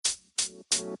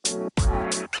All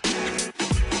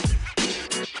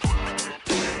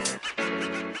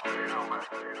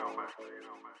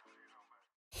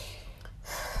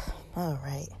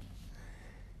right,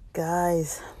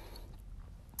 guys,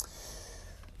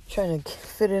 trying to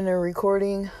fit in a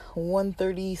recording.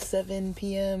 1:37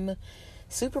 p.m.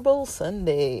 Super Bowl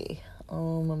Sunday.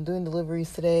 I'm doing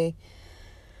deliveries today.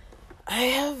 I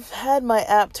have had my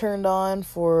app turned on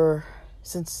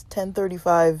since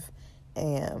 10:35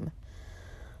 a.m.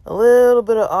 A little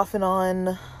bit of off and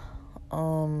on,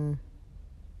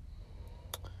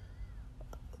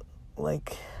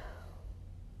 like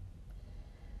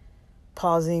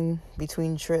pausing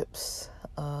between trips.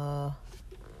 But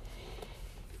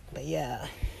yeah.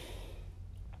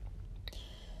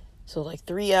 So like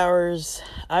 3 hours.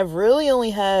 I've really only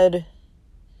had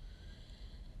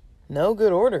no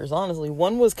good orders, honestly.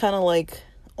 One was kind of like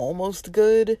almost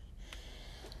good,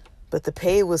 but the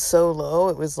pay was so low.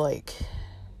 It was like,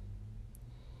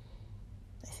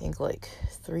 I think like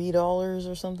 $3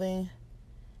 or something.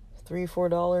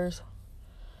 $3-4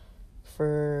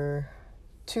 for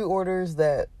 2 orders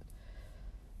that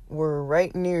were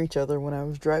right near each other when I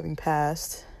was driving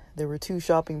past. There were 2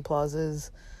 shopping plazas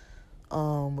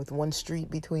with one street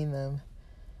between them.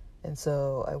 And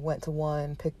so I went to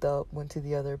one, picked up, went to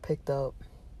the other, picked up,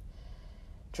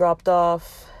 dropped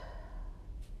off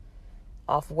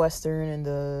Western and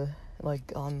I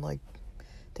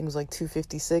think it was like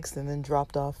 256th, and then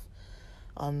dropped off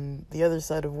on the other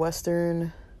side of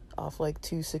Western off like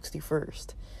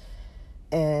 261st.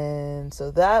 And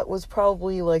so that was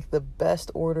probably like the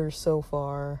best order so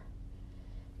far.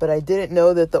 But I didn't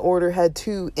know that the order had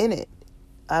 2 in it.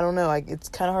 I don't know. It's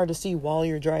kind of hard to see while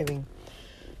you're driving.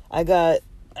 I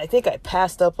think I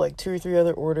passed up like 2 or 3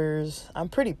 other orders. I'm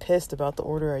pretty pissed about the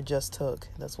order I just took.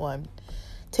 That's why I'm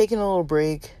taking a little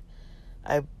break.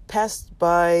 I passed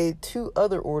by 2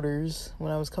 other orders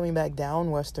when I was coming back down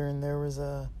Western. There was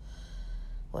on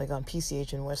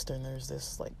PCH in Western, there's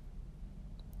this like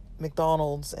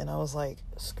McDonald's, and I was like,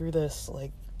 screw this,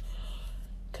 like,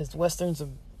 because Western's a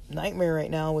nightmare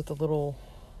right now with the little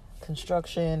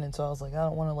construction. And so I was like, I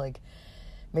don't want to like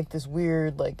make this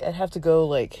weird, like I'd have to go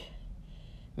like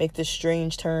make this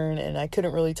strange turn, and I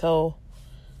couldn't really tell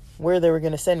where they were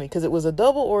going to send me because it was a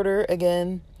double order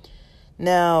again.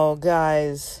 Now,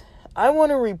 guys, I want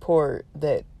to report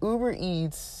that Uber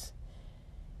Eats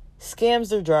scams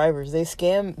their drivers. They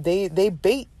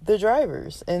bait the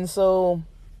drivers. And so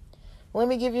let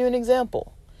me give you an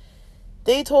example.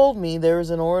 They told me there was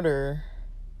an order,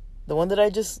 the one that I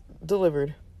just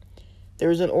delivered. There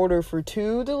was an order for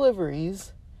 2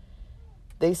 deliveries.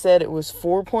 They said it was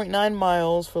 4.9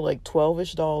 miles for like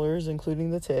 $12-ish,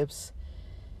 including the tips.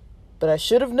 But I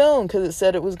should have known because it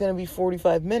said it was going to be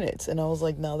 45 minutes. And I was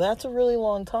like, now that's a really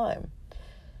long time.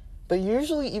 But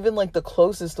usually even like the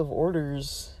closest of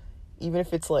orders, even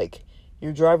if it's like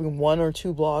you're driving 1 or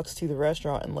 2 blocks to the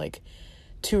restaurant and like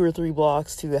 2 or 3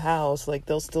 blocks to the house, like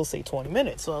they'll still say 20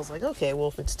 minutes. So I was like, okay, well,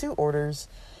 if it's 2 orders,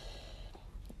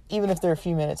 even if they're a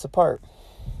few minutes apart,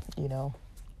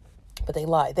 but they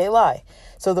lie.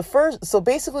 So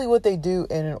basically what they do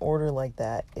in an order like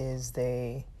that is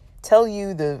they tell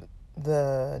you the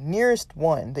nearest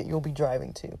one that you'll be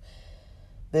driving to.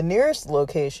 The nearest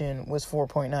location was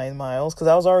 4.9 miles because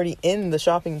I was already in the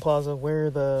shopping plaza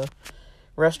where the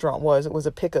restaurant was. It was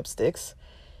a Pickup Sticks.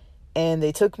 And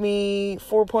they took me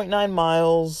 4.9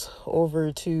 miles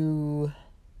over to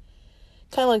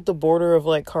kind of like the border of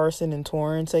like Carson and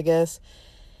Torrance, I guess.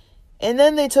 And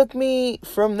then they took me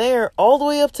from there all the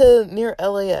way up to near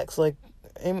LAX, like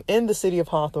in the city of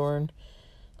Hawthorne,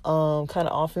 kind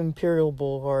of off Imperial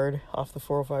Boulevard, off the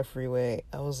 405 freeway.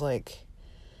 I was like,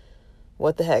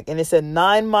 what the heck? And it said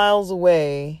 9 miles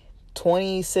away,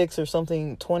 20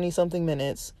 something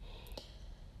minutes.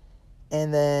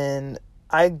 And then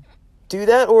I do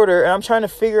that order, and I'm trying to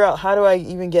figure out how do I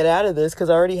even get out of this because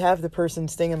I already have the person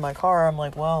staying in my car. I'm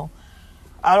like, well,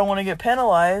 I don't want to get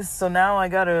penalized, so now I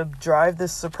got to drive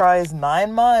this surprise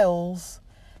 9 miles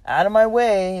out of my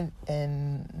way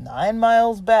and 9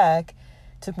 miles back.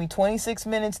 Took me 26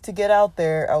 minutes to get out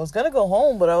there. I was going to go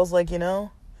home, but I was like,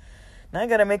 now I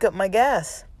got to make up my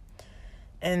gas.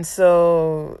 And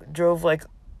so drove like,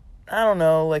 I don't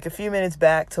know, like a few minutes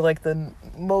back to like the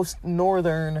most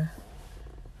northern,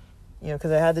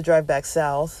 because I had to drive back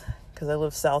south because I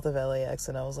live south of LAX.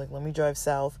 And I was like, let me drive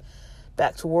south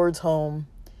back towards home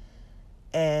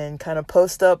and kind of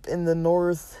post up in the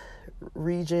north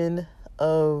region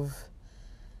of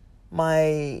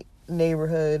my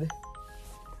neighborhood.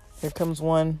 Here comes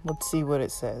one. Let's see what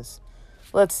it says.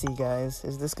 Let's see, guys.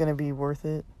 Is this going to be worth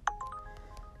it?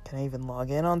 Can I even log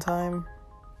in on time?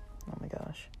 Oh my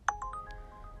gosh.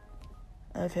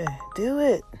 Okay, do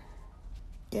it.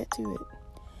 Get to it.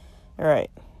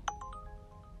 Alright.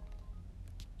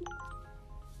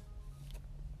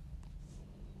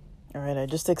 Alright, I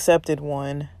just accepted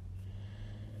one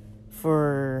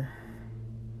for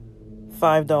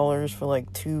 $5 for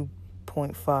like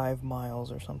 2.5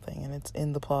 miles or something, and it's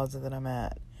in the plaza that I'm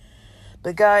at.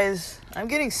 But guys, I'm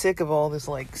getting sick of all this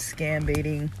like scam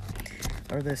baiting,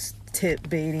 or this tip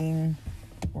baiting,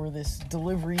 or this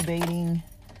delivery baiting.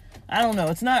 I don't know,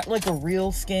 it's not like a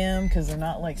real scam because they're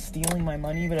not like stealing my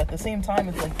money, but at the same time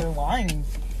it's like they're lying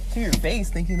to your face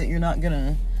thinking that you're not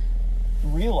gonna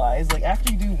realize. Like,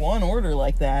 after you do one order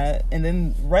like that, and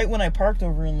then right when I parked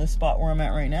over in this spot where I'm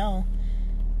at right now,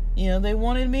 you know, they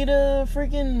wanted me to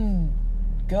freaking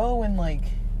go and like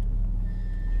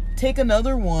take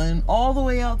another one all the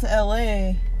way out to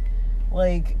LA.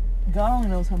 Like, God only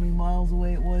knows how many miles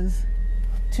away it was.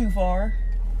 Too far.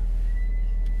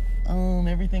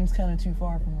 Everything's kind of too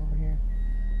far from over here.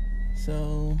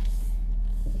 So,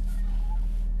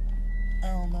 I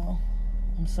don't know.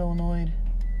 I'm so annoyed.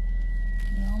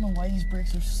 I don't know why these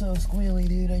brakes are so squealy,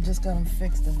 dude. I just got them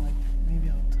fixed in like maybe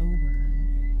October,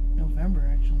 November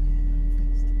actually. I got them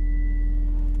fixed.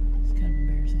 It's kind of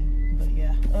embarrassing, but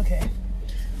yeah. Okay.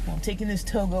 Well, I'm taking this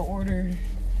Togo order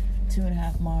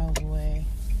 2.5 miles away,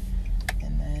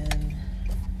 and then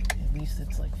at least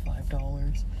it's like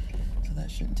 $5, so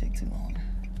that shouldn't take too long.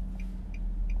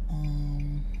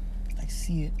 I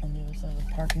see it on the other side of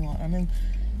the parking lot. I'm in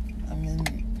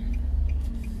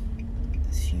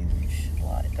this huge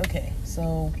lot. Okay,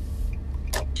 so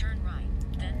turn right,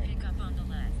 then pick up on the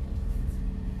left.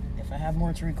 If I have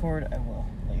more to record, I will.